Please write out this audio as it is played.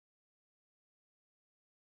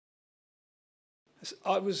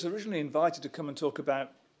I was originally invited to come and talk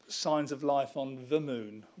about signs of life on the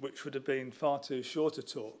moon, which would have been far too short a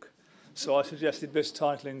talk. So I suggested this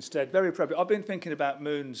title instead. Very appropriate. I've been thinking about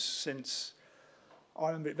moons since, I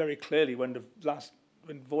remember it very clearly when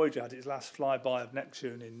Voyager had its last flyby of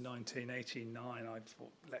Neptune in 1989. I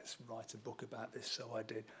thought, let's write a book about this, so I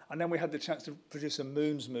did. And then we had the chance to produce a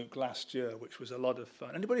Moon's MOOC last year, which was a lot of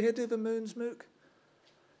fun. Anybody here do the Moon's MOOC?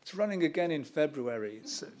 It's running again in February.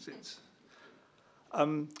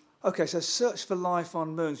 Okay, so search for life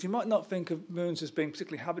on moons. You might not think of moons as being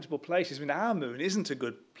particularly habitable places. I mean, our moon isn't a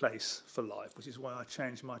good place for life, which is why I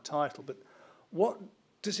changed my title. But what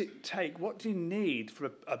does it take? What do you need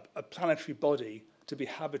for a planetary body to be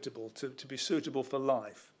habitable, to be suitable for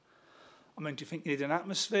life? I mean, do you think you need an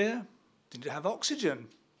atmosphere? Do you need to have oxygen?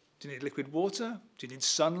 Do you need liquid water? Do you need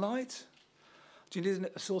sunlight? Do you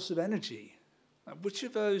need a source of energy? Which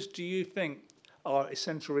of those do you think are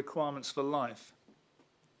essential requirements for life?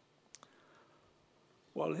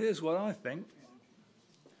 Well, here's what I think.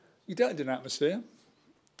 You don't need an atmosphere.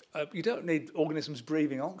 You don't need organisms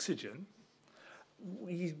breathing oxygen.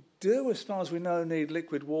 We do, as far as we know, need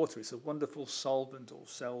liquid water. It's a wonderful solvent. All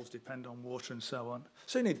cells depend on water and so on.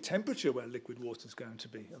 So you need temperature where liquid water is going to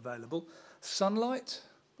be available. Sunlight.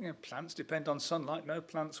 Plants depend on sunlight. No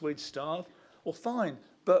plants, we'd starve. Well, fine.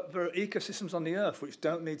 But there are ecosystems on the Earth which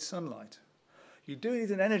don't need sunlight. You do need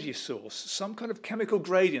an energy source, some kind of chemical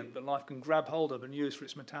gradient that life can grab hold of and use for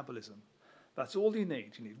its metabolism. That's all you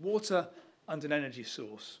need. You need water and an energy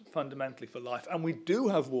source, fundamentally, for life. And we do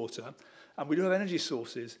have water, and we do have energy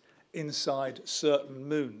sources inside certain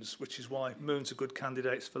moons, which is why moons are good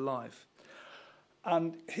candidates for life.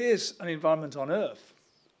 And here's an environment on Earth.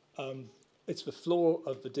 It's the floor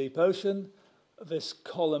of the deep ocean. This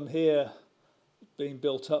column here being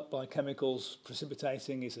built up by chemicals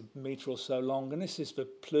precipitating is a metre or so long, and this is the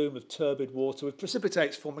plume of turbid water with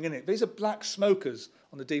precipitates forming in it. These are black smokers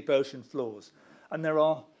on the deep ocean floors, and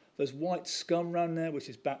there's white scum around there, which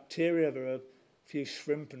is bacteria. There are a few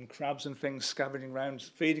shrimp and crabs and things scavenging around,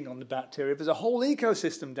 feeding on the bacteria. There's a whole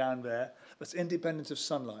ecosystem down there that's independent of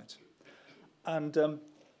sunlight. And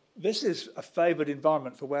this is a favoured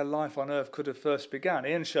environment for where life on Earth could have first begun.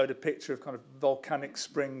 Ian showed a picture of kind of volcanic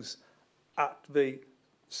springs at the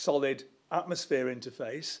solid atmosphere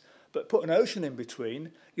interface, but put an ocean in between,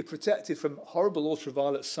 you're protected from horrible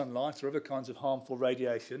ultraviolet sunlight or other kinds of harmful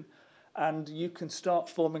radiation, and you can start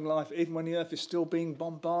forming life even when the Earth is still being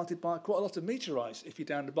bombarded by quite a lot of meteorites if you're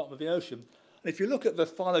down the bottom of the ocean. And if you look at the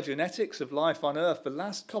phylogenetics of life on Earth, the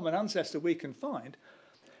last common ancestor we can find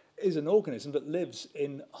is an organism that lives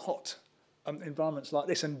in hot environments like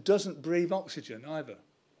this and doesn't breathe oxygen either.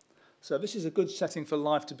 So this is a good setting for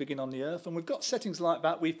life to begin on the Earth, and we've got settings like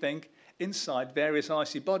that, we think, inside various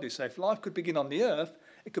icy bodies. So if life could begin on the Earth,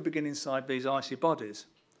 it could begin inside these icy bodies.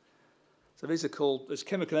 So these are called, there's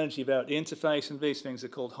chemical energy there at the interface, and these things are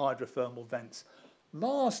called hydrothermal vents.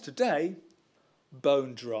 Mars today,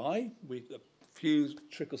 bone dry, with a few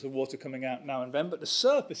trickles of water coming out now and then, but the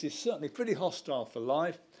surface is certainly pretty hostile for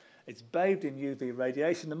life. It's bathed in UV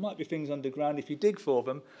radiation. There might be things underground if you dig for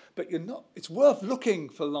them, but it's worth looking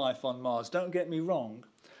for life on Mars, don't get me wrong.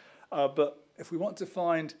 But if we want to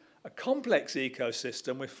find a complex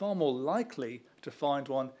ecosystem, we're far more likely to find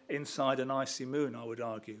one inside an icy moon, I would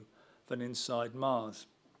argue, than inside Mars.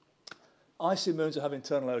 Icy moons have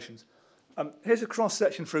internal oceans. Here's a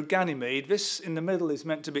cross-section for a Ganymede. This in the middle is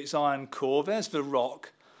meant to be its iron core. There's the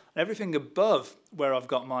rock. Everything above where I've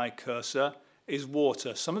got my cursor is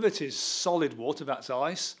water. Some of it is solid water, that's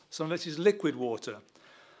ice. Some of it is liquid water.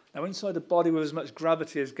 Now, inside a body with as much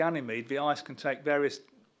gravity as Ganymede, the ice can take various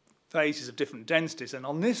phases of different densities. And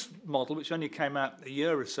on this model, which only came out a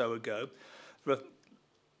year or so ago,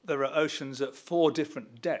 there are oceans at 4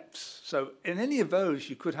 different depths. So in any of those,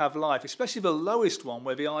 you could have life, especially the lowest one,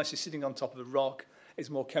 where the ice is sitting on top of the rock, is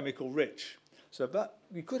more chemical rich. So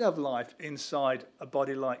you could have life inside a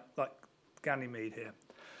body like Ganymede here.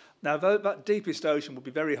 Now, that deepest ocean would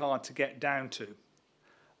be very hard to get down to.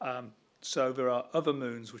 So there are other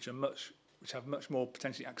moons which have much more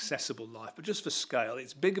potentially accessible life. But just for scale,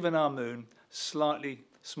 it's bigger than our moon, slightly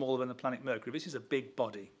smaller than the planet Mercury. This is a big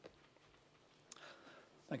body.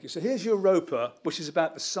 Thank you. So here's Europa, which is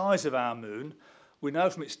about the size of our moon. We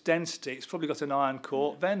know from its density, it's probably got an iron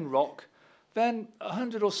core, then rock, then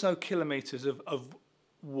 100 or so kilometres of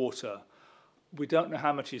water. We don't know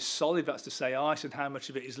how much is solid, that's to say ice, and how much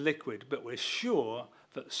of it is liquid, but we're sure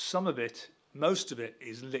that some of it, most of it,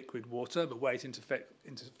 is liquid water. The way it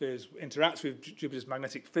interacts with Jupiter's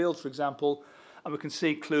magnetic field, for example, and we can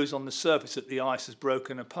see clues on the surface that the ice has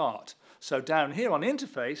broken apart. So down here on the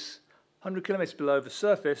interface, 100 kilometres below the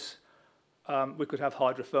surface, we could have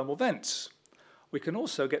hydrothermal vents. We can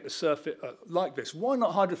also get the surface like this. Why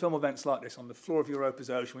not hydrothermal vents like this on the floor of Europa's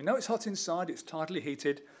ocean? We know it's hot inside, it's tidally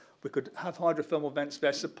heated. We could have hydrothermal vents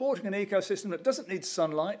there supporting an ecosystem that doesn't need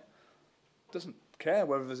sunlight, doesn't care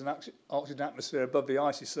whether there's an oxygen atmosphere above the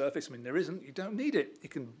icy surface. I mean, there isn't. You don't need it. You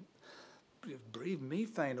can breathe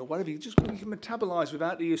methane or whatever. You can metabolize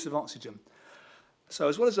without the use of oxygen. So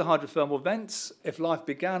as well as the hydrothermal vents, if life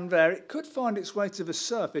began there, it could find its way to the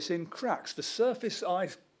surface in cracks. The surface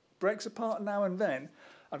ice breaks apart now and then,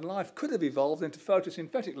 and life could have evolved into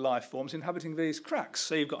photosynthetic life forms inhabiting these cracks.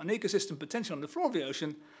 So you've got an ecosystem potential on the floor of the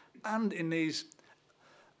ocean and in these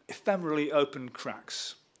ephemerally open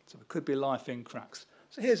cracks. So there could be life in cracks.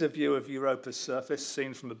 So here's a view of Europa's surface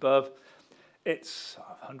seen from above. It's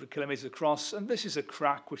 100 kilometres across, and this is a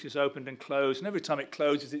crack which is opened and closed, and every time it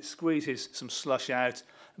closes, it squeezes some slush out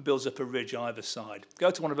and builds up a ridge either side.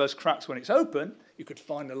 Go to one of those cracks when it's open, you could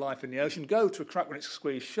find the life in the ocean. Go to a crack when it's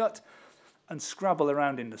squeezed shut and scrabble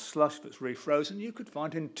around in the slush that's refrozen, you could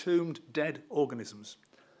find entombed dead organisms.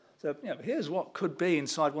 So here's what could be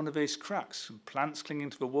inside one of these cracks. Some plants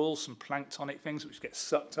clinging to the walls, some planktonic things which get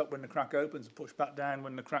sucked up when the crack opens and pushed back down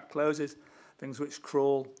when the crack closes, things which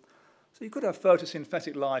crawl. So you could have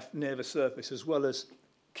photosynthetic life near the surface as well as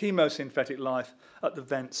chemosynthetic life at the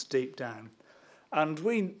vents deep down. And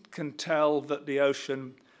we can tell that the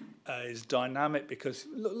ocean is dynamic because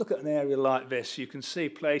look at an area like this. You can see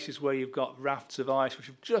places where you've got rafts of ice which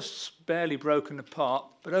have just barely broken apart.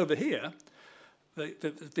 But over here,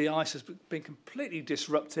 the ice has been completely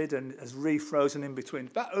disrupted and has refrozen in between.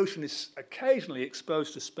 That ocean is occasionally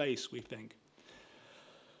exposed to space, we think.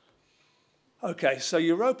 Okay, so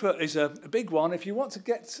Europa is a big one. If you want to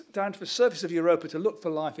get down to the surface of Europa to look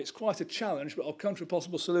for life, it's quite a challenge, but I'll come to a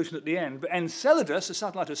possible solution at the end. But Enceladus, a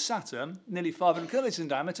satellite of Saturn, nearly 500 kilometres in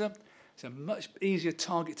diameter, it's a much easier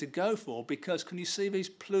target to go for because can you see these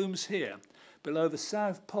plumes here? Below the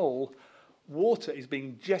South Pole, water is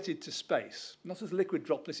being jetted to space. Not as liquid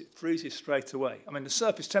droplets, it freezes straight away. I mean, the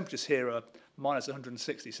surface temperatures here are minus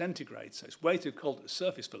 160 centigrade, so it's way too cold at the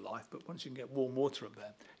surface for life, but once you can get warm water up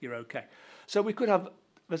there, you're okay. So we could have,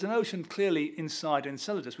 there's an ocean clearly inside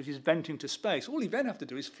Enceladus, which is venting to space. All you then have to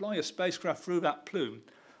do is fly a spacecraft through that plume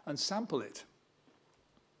and sample it.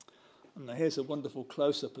 And now here's a wonderful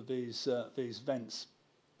close-up of these vents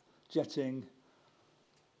jetting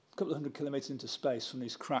a couple of hundred kilometres into space from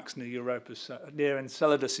these cracks near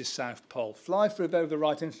Enceladus' south pole. Fly through there with the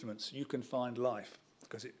right instruments, you can find life.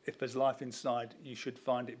 Because if there's life inside, you should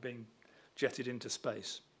find it being jetted into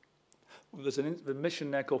space. Well, there's a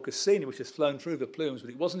mission there called Cassini, which has flown through the plumes, but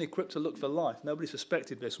it wasn't equipped to look for life. Nobody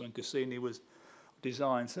suspected this when Cassini was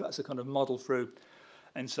designed. So that's a kind of model through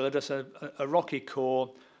Enceladus, a rocky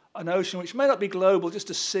core, an ocean which may not be global, just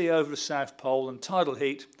a sea over the South Pole, and tidal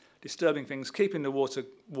heat, disturbing things, keeping the water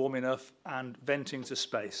warm enough, and venting to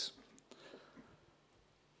space.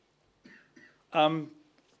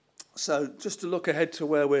 So just to look ahead to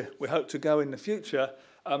where we hope to go in the future,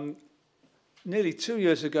 nearly 2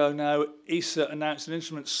 years ago now, ESA announced an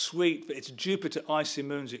instrument suite for its Jupiter Icy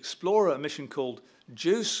Moons Explorer, a mission called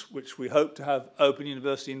JUICE, which we hope to have Open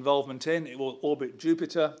University involvement in. It will orbit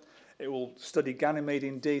Jupiter. It will study Ganymede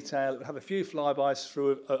in detail. It will have a few flybys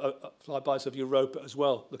through flybys of Europa as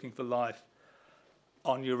well, looking for life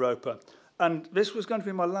on Europa. And this was going to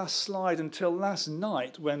be my last slide until last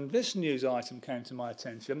night when this news item came to my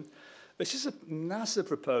attention. This is a NASA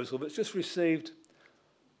proposal that's just received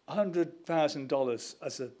 $100,000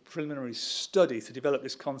 as a preliminary study to develop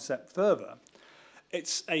this concept further.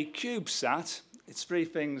 It's a CubeSat. It's 3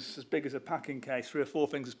 things as big as a packing case, 3 or 4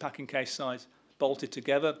 things as packing case size bolted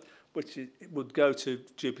together, which it would go to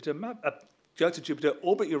Jupiter,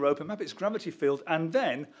 orbit Europa, map its gravity field, and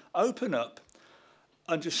then open up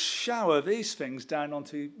and just shower these things down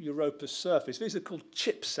onto Europa's surface. These are called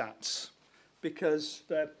ChipSats because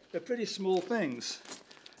they're pretty small things.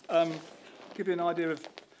 Give you an idea of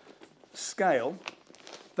scale.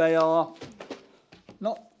 They're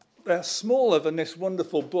smaller than this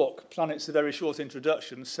wonderful book, Planet's a Very Short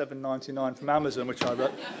Introduction, $7.99 from Amazon, which I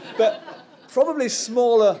wrote, but probably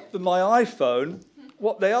smaller than my iPhone.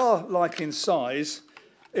 What they are like in size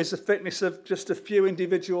is the thickness of just a few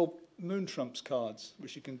individual Moon Trumps cards,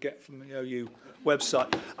 which you can get from the OU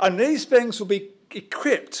website. And these things will be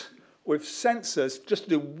equipped with sensors just to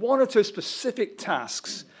do 1 or 2 specific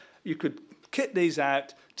tasks. You could kit these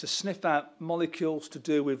out to sniff out molecules to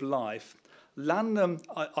do with life, land them,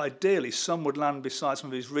 ideally some would land beside some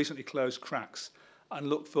of these recently closed cracks and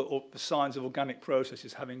look for the signs of organic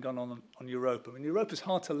processes having gone on Europa. I mean, Europa's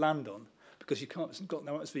hard to land on because it's got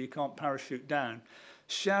no atmosphere, you can't parachute down.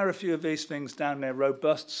 shower a few of these things down there,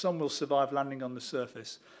 robust. Some will survive landing on the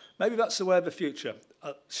surface. Maybe that's the way of the future.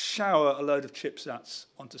 Shower a load of chipsats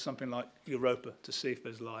onto something like Europa to see if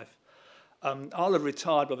there's life. I'll have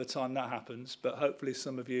retired by the time that happens, but hopefully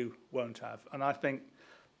some of you won't have. And I think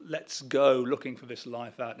let's go looking for this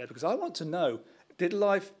life out there, because I want to know,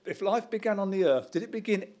 if life began on the Earth, did it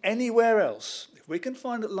begin anywhere else? If we can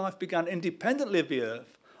find that life began independently of the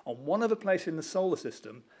Earth on one other place in the solar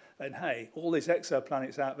system, then hey, all these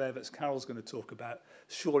exoplanets out there that Carol's going to talk about,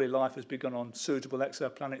 surely life has begun on suitable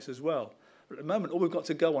exoplanets as well. But at the moment, all we've got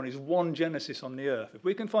to go on is one Genesis on the Earth. If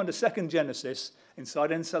we can find a second Genesis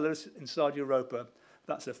inside Enceladus, inside Europa,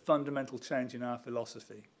 that's a fundamental change in our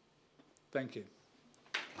philosophy. Thank you.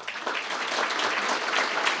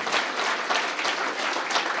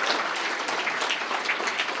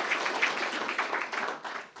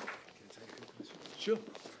 Sure.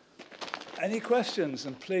 Any questions?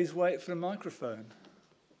 And please wait for the microphone.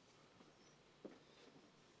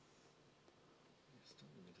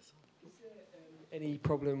 Is there any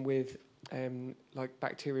problem with like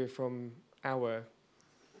bacteria from our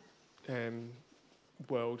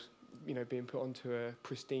world, you know, being put onto a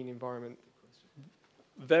pristine environment?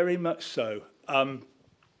 Very much so.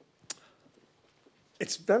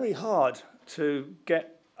 It's very hard to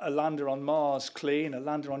get a lander on Mars clean, a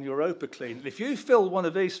lander on Europa clean. And if you fill one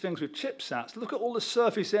of these things with chipsats, look at all the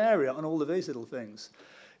surface area on all of these little things.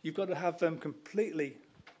 You've got to have them completely,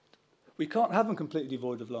 we can't have them completely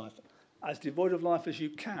devoid of life. As devoid of life as you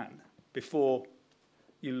can before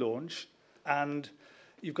you launch. And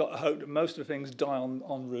you've got to hope that most of the things die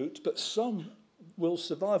en route, but some will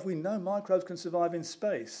survive. We know microbes can survive in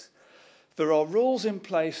space. There are rules in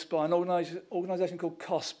place by an organisation called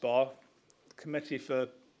COSPAR, Committee for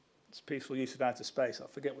Peaceful Use of Outer Space. I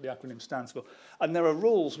forget what the acronym stands for. And there are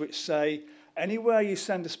rules which say anywhere you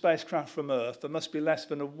send a spacecraft from Earth, there must be less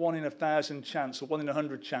than a 1 in 1,000 chance or 1 in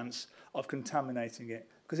 100 chance of contaminating it.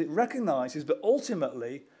 Because it recognises that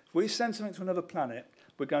ultimately, if we send something to another planet,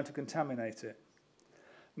 we're going to contaminate it.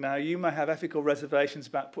 Now, you may have ethical reservations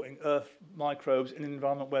about putting Earth microbes in an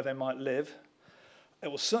environment where they might live. It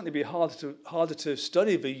will certainly be harder to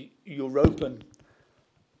study the European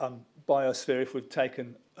biosphere if we've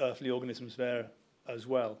taken earthly organisms there as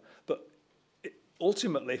well. But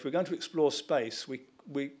ultimately, if we're going to explore space,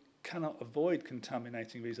 we cannot avoid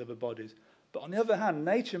contaminating these other bodies. But on the other hand,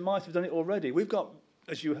 nature might have done it already. We've got,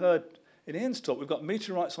 as you heard in Ian's talk, we've got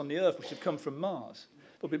meteorites on the Earth which have come from Mars.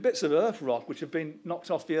 There'll be bits of Earth rock which have been knocked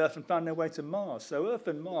off the Earth and found their way to Mars. So Earth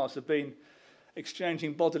and Mars have been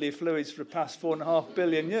exchanging bodily fluids for the past 4.5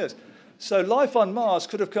 billion years. So life on Mars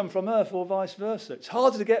could have come from Earth or vice versa. It's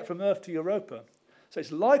harder to get from Earth to Europa. So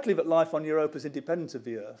it's likely that life on Europa is independent of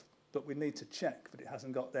the Earth, but we need to check that it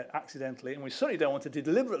hasn't got there accidentally. And we certainly don't want to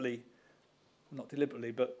deliberately, not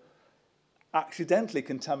deliberately, but accidentally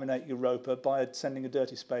contaminate Europa by sending a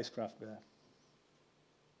dirty spacecraft there.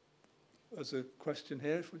 There's a question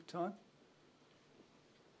here, if we have time.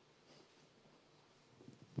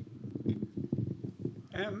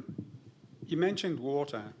 You mentioned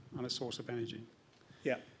water and a source of energy.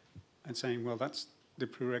 Yeah. And saying, well, that's the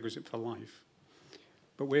prerequisite for life.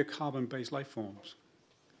 But we're carbon-based life forms.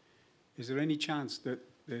 Is there any chance that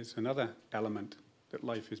there's another element that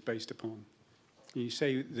life is based upon? You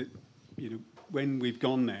say that, you know, when we've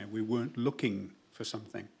gone there, we weren't looking for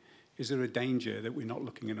something. Is there a danger that we're not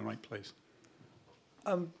looking in the right place?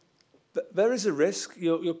 There is a risk.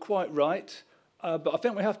 You're quite right. But I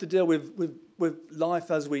think we have to deal with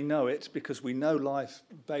life as we know it, because we know life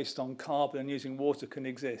based on carbon and using water can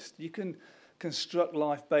exist. You can construct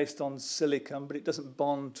life based on silicon, but it doesn't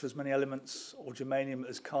bond to as many elements or germanium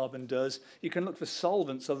as carbon does. You can look for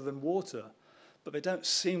solvents other than water, but they don't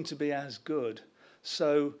seem to be as good.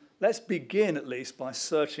 So let's begin at least by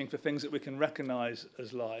searching for things that we can recognize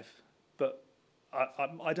as life. But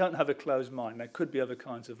I don't have a closed mind. There could be other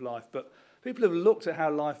kinds of life, but people who have looked at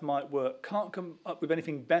how life might work can't come up with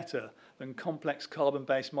anything better than complex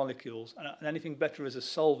carbon-based molecules and anything better as a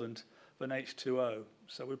solvent than H2O.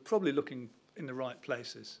 So we're probably looking in the right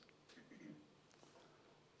places,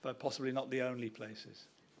 but possibly not the only places.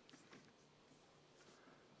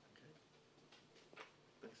 Okay.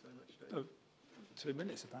 Thanks very much, Dave. 2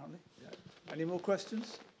 minutes, apparently. Yeah. Any more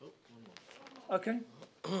questions? Oh, one more. Okay.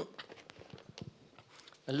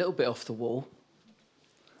 A little bit off the wall.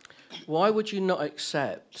 Why would you not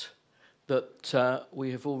accept that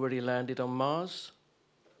we have already landed on Mars?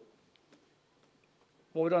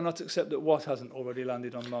 Why would I not accept that what hasn't already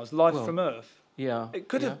landed on Mars? Life from Earth. Yeah. It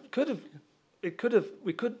could have.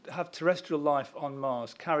 We could have terrestrial life on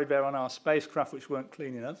Mars carried there on our spacecraft, which weren't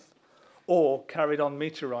clean enough, or carried on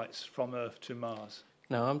meteorites from Earth to Mars.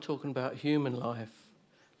 No, I'm talking about human life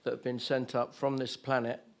that have been sent up from this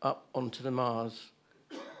planet up onto the Mars,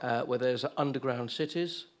 where there's underground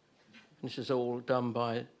cities. And this is all done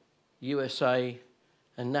by USA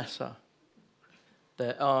and NASA.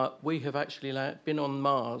 We have actually been on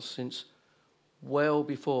Mars since well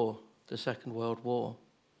before the Second World War.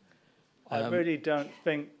 I really don't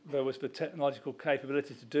think there was the technological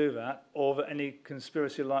capability to do that, or that any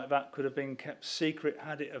conspiracy like that could have been kept secret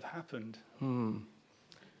had it have happened.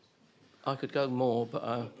 I could go more,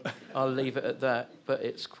 but I'll leave it at that. But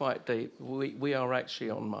it's quite deep. We are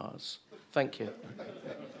actually on Mars. Thank you.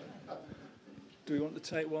 Do we want to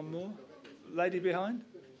take one more? Lady behind?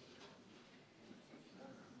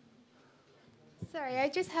 Sorry, I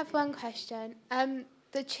just have one question.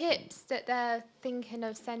 The chips that they're thinking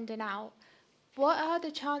of sending out, what are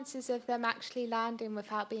the chances of them actually landing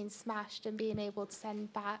without being smashed and being able to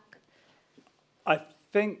send back? I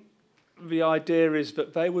think the idea is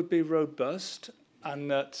that they would be robust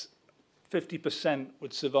and that 50%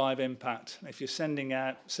 would survive impact. If you're sending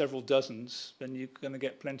out several dozens, then you're going to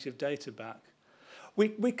get plenty of data back.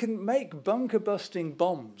 We can make bunker-busting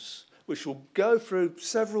bombs, which will go through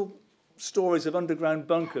several stories of underground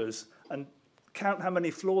bunkers and count how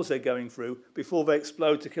many floors they're going through before they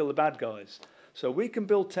explode to kill the bad guys. So we can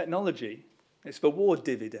build technology. It's the war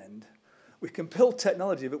dividend. We can build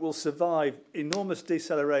technology that will survive enormous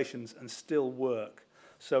decelerations and still work.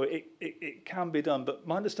 So it can be done. But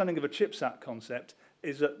my understanding of a ChipSat concept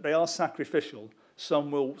is that they are sacrificial. Some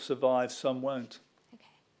will survive, some won't. Okay,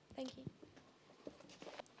 thank you.